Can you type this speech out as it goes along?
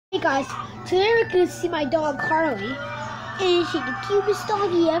guys, today we're going to see my dog Harley. Is she the cutest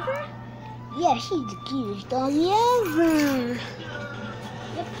doggy ever? Yeah, she's the cutest doggy ever.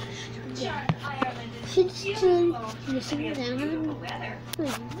 Yep. Yeah. She's chilling, listening down.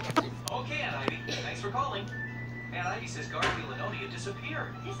 Okay, Aunt Ivy, thanks for calling. Aunt Ivy says Garfield and Odie have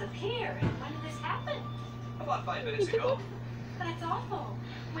disappeared. Disappeared? When did this happen? About 5 minutes ago. That's awful.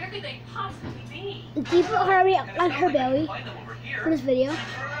 Where could they possibly be? Keep Harley on her belly for this video.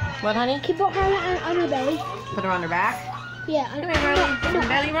 What, honey? Keep Harley on her belly. Put her on her back. Yeah, on her belly. No.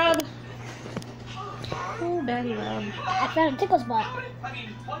 Belly rub. Oh, belly rub. I found a tickle spot. I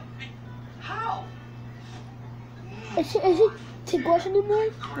mean, what? How? Is she ticklish anymore?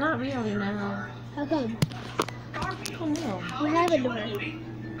 Not really, no. How come? Oh, no. What happened to her?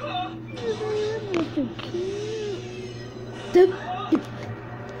 You're so cute.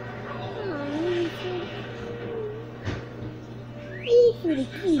 He's pretty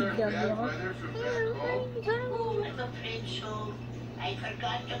cute, dog. Oh, I'm afraid so. I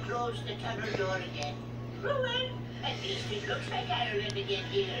forgot to close the tunnel door again. Ruin! At least it looks like Ireland again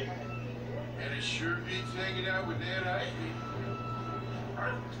here. And it sure beats hanging out with Aunt Ivy.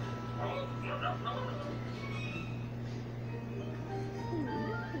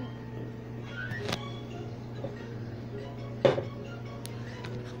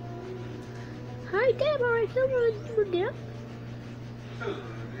 Hi, Deborah. Someone get up. Hello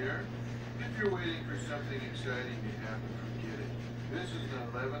there. If you're waiting for something exciting to happen, forget it. This is an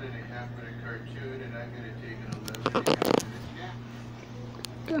 11.5-minute cartoon, and I'm going to take an 11.5-minute nap.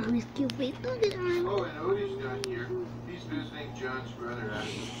 Girl, who's cute. Wait, look at her. Oh, and Odie's not here. He's visiting John's brother out of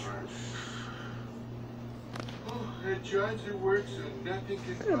the farm. Oh, and John's at work, so nothing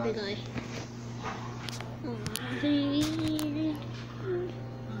can You're a big bother eye.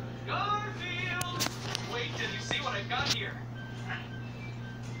 Garfield! Wait till you see what I've got here.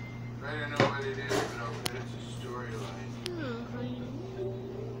 I don't know what it is, but I'll bet it's a storyline. I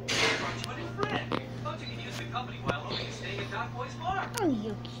brought you a new friend. Thought you could use the company while Odie is staying at Doc Boy's farm. Oh,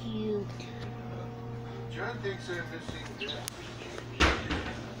 you're cute. John thinks I'm missing this.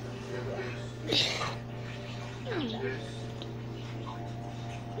 And this. And this.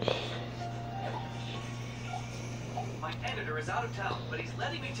 My editor is out of town, but he's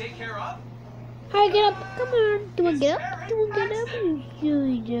letting me take care of. Hi, get up. Come on. Do you want to get up? Do you want to get up? You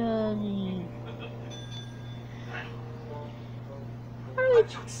silly doggy. Harley, do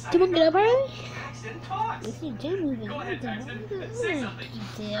you want to get up, Harley? Paxton talks. I see Jim moving. Go ahead, Paxton. Say something.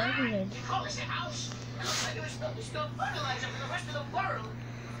 You call this a house? It looks like it was supposed to store fertilizer for the rest of the world.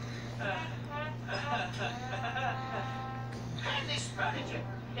 And this furniture.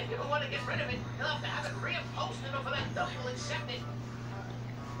 If you want to get rid of it, you'll have to have it reupholstered or for that dump will accept it.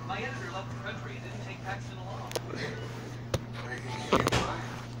 My editor left the country and didn't take Paxton along. I can see why.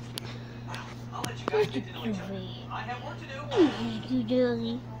 I'll let you guys get to know each other. I have work to do. You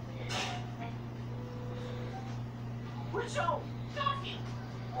doggy. So, Garfield,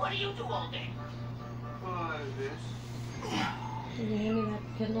 what do you do all day? Oh, this. Can you hand me that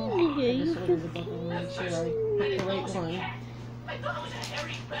Kindle? Yeah, This you one is a book of words here. I picked the right one. I thought it was a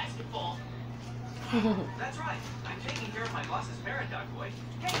hairy basketball. That's right. I'm taking care of my boss's parrot, Doc Boy.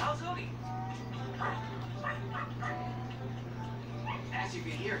 Hey, how's Odie? As you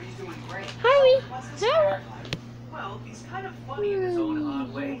can hear, he's doing great. Harley. What's this Harley. parrot like? Well, he's kind of funny in his own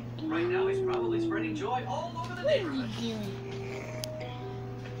odd way. Right now, he's probably spreading joy all over the neighborhood.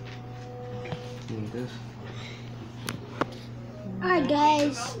 Alright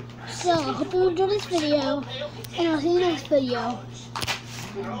guys, so I hope you enjoyed this video, and I'll see you next video.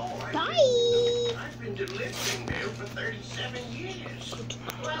 Bye! I've been delivering mail for 37 years.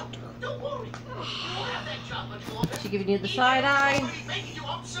 Well, don't worry. You won't have that job much longer. She giving you the side eye. Already making you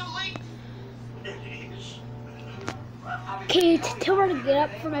obsolete. It is. Can you tell her to get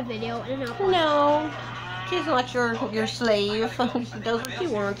up for my video and I'll No. She's not your slave. She does what she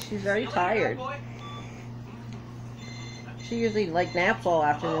wants. She's very tired. She usually naps all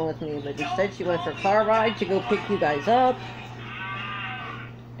afternoon with me, but instead she went for a car ride to go pick you guys up.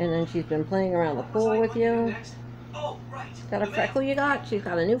 And then she's been playing around the pool with you. Got a freckle you got? She's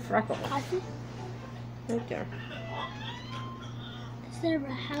got a new freckle. Right there.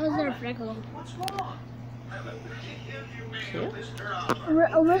 How is there a freckle? What's wrong?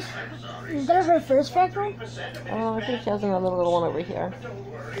 Is that her first freckle? Oh, I think she has another little one over here. Don't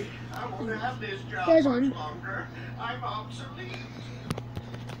worry. I won't have this job There's much one. longer. I'm obsolete.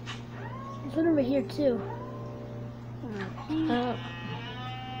 There's one over here too.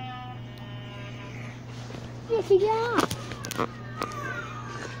 Yeah, she got up.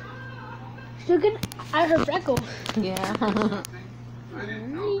 She's looking at her freckle. Yeah. I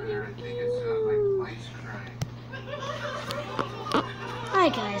didn't know that.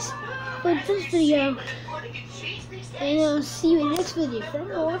 Alright guys, like this video, and I'll see you in the next video for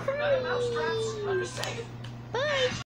more. Bye!